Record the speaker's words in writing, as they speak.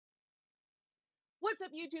What's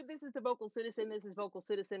up, YouTube? This is the Vocal Citizen. This is Vocal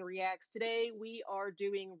Citizen Reacts. Today we are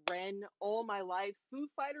doing REN, All My Life,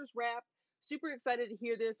 FooFighters rap. Super excited to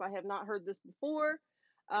hear this. I have not heard this before.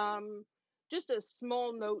 Just a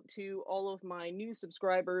small note to all of my new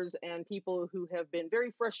subscribers and people who have been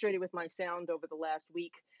very frustrated with my sound over the last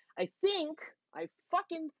week. I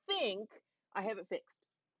fucking think I have it fixed.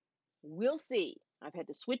 We'll see. I've had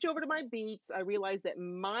to switch over to my beats. I realize that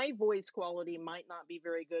my voice quality might not be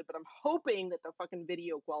very good, but I'm hoping that the fucking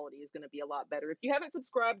video quality is going to be a lot better. If you haven't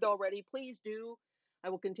subscribed already, please do. I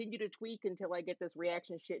will continue to tweak until I get this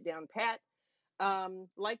reaction shit down pat.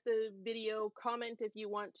 Like the video, comment if you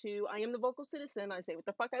want to. I am the Vocal Citizen. I say what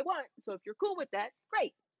the fuck I want. So if you're cool with that,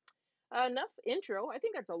 great. Enough intro. I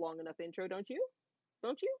think that's a long enough intro, don't you?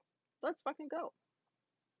 Don't you? Let's fucking go.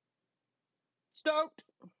 Stoked.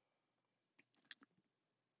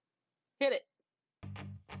 Hit it.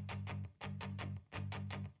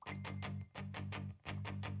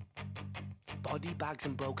 Body bags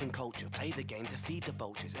and broken culture, play the game to feed the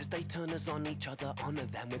vultures. As they turn us on each other, honor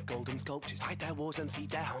them with golden sculptures. Fight their wars and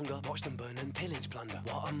feed their hunger, watch them burn and pillage plunder.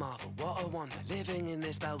 What a marvel, what a wonder, living in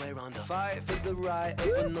this spell we're under. Fight for the right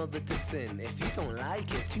of another to sin. If you don't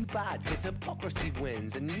like it, too bad, cause hypocrisy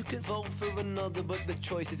wins. And you can vote for another, but the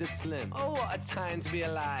choices are slim. Oh, what a time to be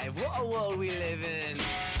alive, what a world we live in.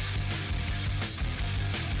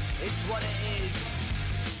 It's what it is,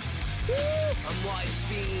 and what it's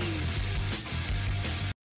been.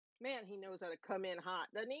 Man, he knows how to come in hot,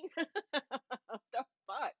 doesn't he? What the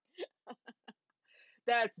fuck?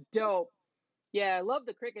 That's dope. Yeah, I love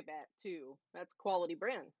the cricket bat, too. That's quality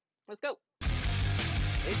brand. Let's go.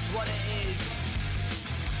 It's what it is,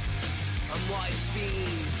 and what it's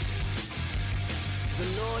been. The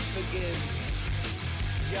Lord forgives.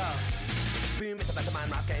 Yeah. Boom, it's a better man,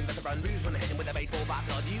 rap game, better run. Bruise when I hit him with a baseball bat.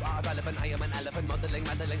 Lord, you are relevant, I am an elephant. Modeling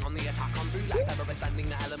on the attack. Come through like Everest, sending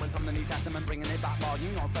the elements from the New Testament, bringing it back. Lord,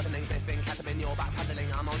 you know, threatening, sniffing, cat up in your back,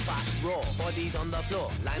 paddling, I'm on track. Raw, bodies on the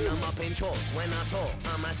floor, line them up in chalk. When I talk,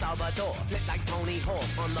 I'm a Salvador. Flip like Tony Hawk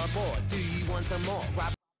on the board. Do you want some more?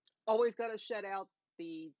 Grab. Always gotta shout out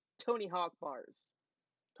the Tony Hawk bars.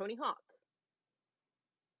 Tony Hawk.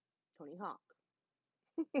 Tony Hawk.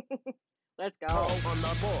 Let's go. On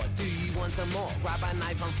the board, do you want some more? Grab a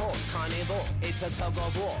knife and fork, carnivore. It's a tug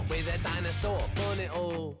of war with a dinosaur. Burn it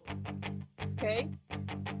all. Okay.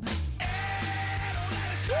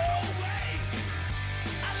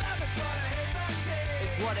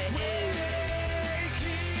 It's what it is,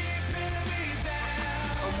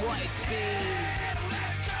 and what it's been.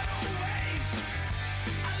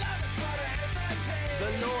 The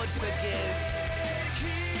Lord forgives.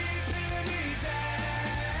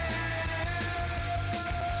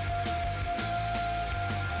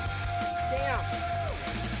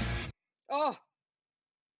 Oh,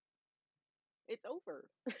 it's over.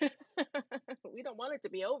 We don't want it to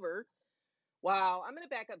be over. Wow, I'm going to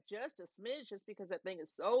back up just a smidge just because that thing is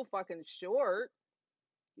so fucking short.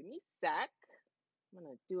 Give me a sec. I'm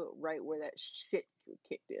going to do it right where that shit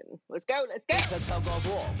kicked in. Let's go, let's go. It's a tug of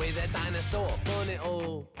war with a dinosaur. Burn it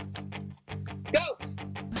all. Go.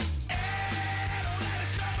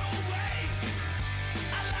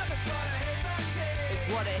 It's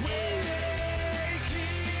what it is,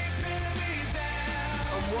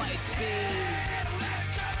 and what it's been.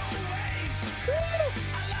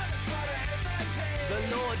 The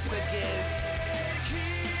Lord forgives.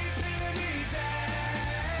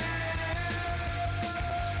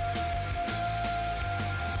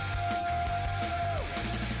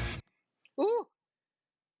 Ooh.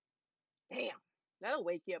 Damn. That'll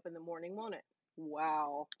wake you up in the morning, won't it?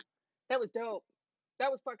 Wow. That was dope.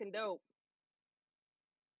 That was fucking dope.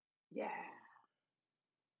 Yeah.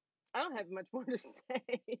 I don't have much more to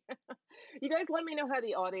say. You guys let me know how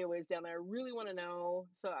the audio is down there. I really want to know.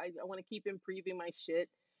 So I want to keep improving my shit.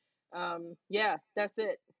 Yeah, that's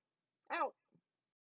it. Out.